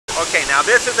Okay, now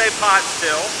this is a pot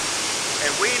still, and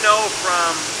we know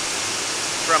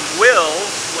from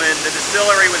wills, when the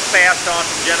distillery was passed on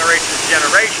from generation to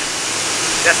generation,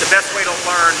 that's the best way to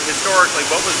learn historically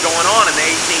what was going on in the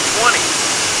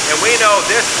 1820s. And we know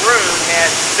this room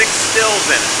had 6 stills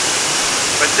in it.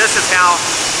 But this is how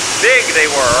big they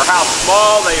were, or how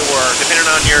small they were, depending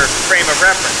on your frame of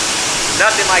reference.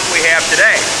 Nothing like we have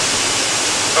today.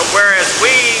 But whereas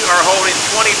we are holding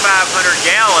 2,500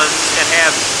 gallons and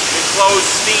have enclosed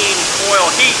steam coil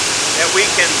heat that we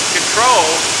can control,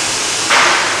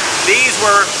 these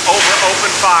were over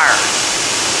open fire.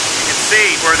 You can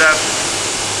see where the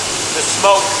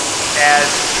smoke has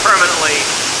permanently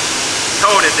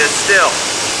coated this still.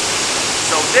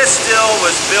 So this still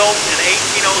was built in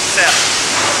 1807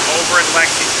 over in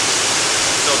Lexington.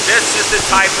 So this is the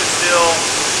type of still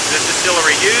the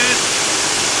distillery used,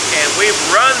 and we've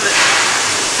run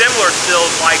similar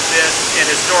stills like this in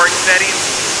historic settings,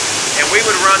 and we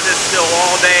would run this still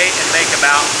all day and make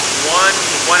about 1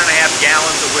 to 1.5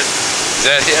 gallons of whiskey. Is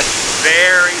that it?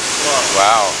 Very slow.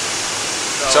 Wow.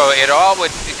 So it all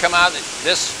would come out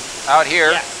this out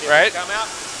here, yes, right? It would come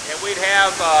out, and we'd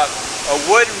have a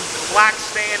wooden flax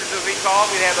stand, as we call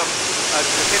it. We'd have a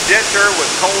condenser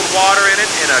with cold water in it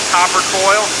and a copper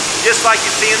coil, just like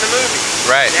you see in the movie.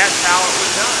 Right. That's how it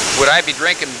was done. Would I be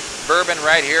drinking bourbon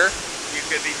right here? You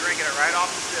could be drinking it right off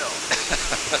the still.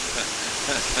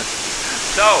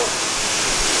 So,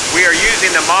 we are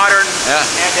using the modern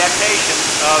adaptation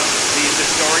of these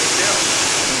historic stills.